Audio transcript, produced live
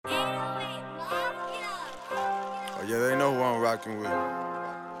Yeah, they know who I'm rocking with.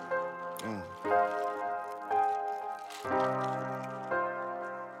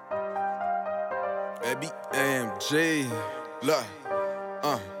 AMG, look,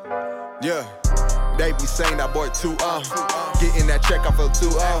 yeah. They be saying that boy too getting that check, I feel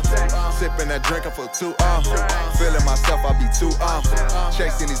too sipping that drink, I feel too feeling myself, I be too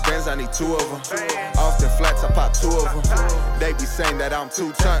chasing these bands, I need two of them. Off the flats, I pop two of them. They be saying that I'm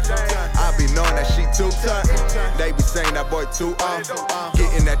too turnt, I be knowing that she too turnt. They be saying that boy too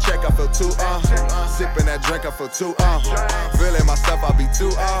getting that check, I feel too sipping that drink, I feel too feeling myself, I be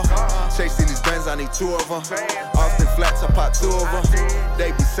too chasing these bands, I need two of them. Off the flats, I pop two of them. They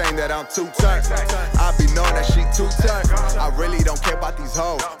be saying that I'm too turnt, I be knowing that she too turnt. I really don't care about these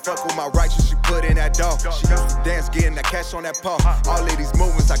hoes. Fuck with my righteous, she put in that dough. She used to dance, getting that cash on that pole. All of these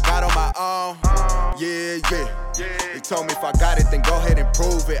movements I got on my own. Yeah. They told me if I got it, then go ahead and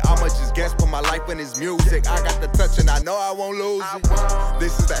prove it. I'ma just guess, put my life in his music. I got the touch and I know I won't lose it.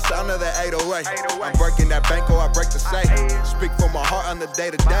 This is that sound of the 808. I'm breaking that bank or I break the safe. Speak from my heart on the day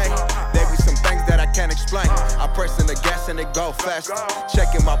to day. There be some things that I can't explain. I pressing the gas and it go faster.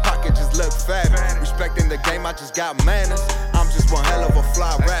 Checking my pocket, just look fat. Respecting the game, I just got manners. I'm just one hell of a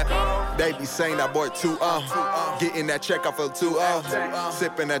fly rapper. They be saying that boy too getting that check, I feel too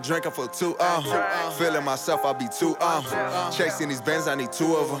sipping that drink, I feel too feeling myself, I be too chasing these bands, I need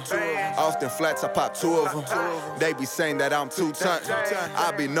two of them. Off the flats, I pop two of them. They be saying that I'm too turnt,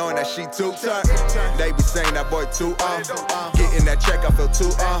 I be knowing that she too turnt. They be saying that boy too getting that check, I feel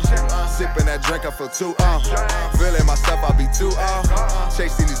too sipping that drink, I feel too feeling myself, I be too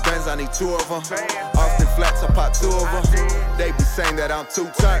chasing these bands, I need two of them. Off the flats, I pop two of them. They be saying that I'm too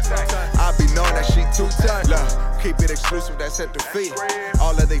turnt, I be knowing that she too turnt. Keep it exclusive, that's at the feet.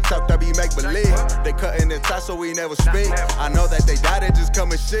 All of they talk, that be make believe. They cutting the tie so we never speak. I know that they die, they just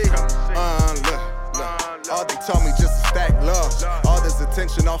come and see. Look. All they told me just to stack love. All this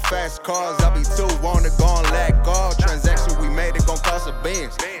attention on fast cars. I be too wanna go and let go. Transaction we made, it gon' cost a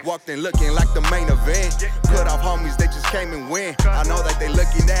Benz. Walked in looking like the main event. Cut off homies, they just came and win. I know that they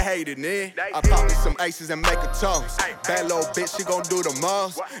looking, they hating it. I pop me some aces and make a toast. Bad little bitch, she gon' do the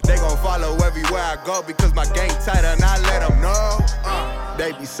most. They gon' follow everywhere I go because my game tighter and I let them know.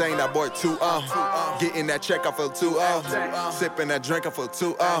 They be saying that boy too getting that check, I feel too sipping that drink, I feel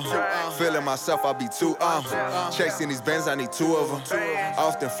too feeling myself, I be too chasing these bands, I need two of them.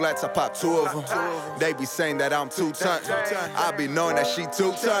 Off the flats, I pop two of them. They be saying that I'm too turnt, I be knowing that she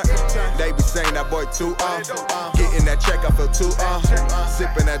too turnt. They be saying that boy too getting that check, I feel too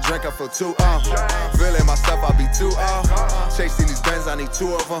sipping that drink, I feel too feeling myself, I be too chasing these bands, I need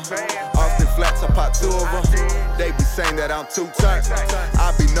two of them. Off the flats, I pop two of them. They be saying that I'm too turnt,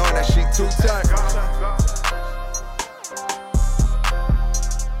 I be knowing that she too turnt.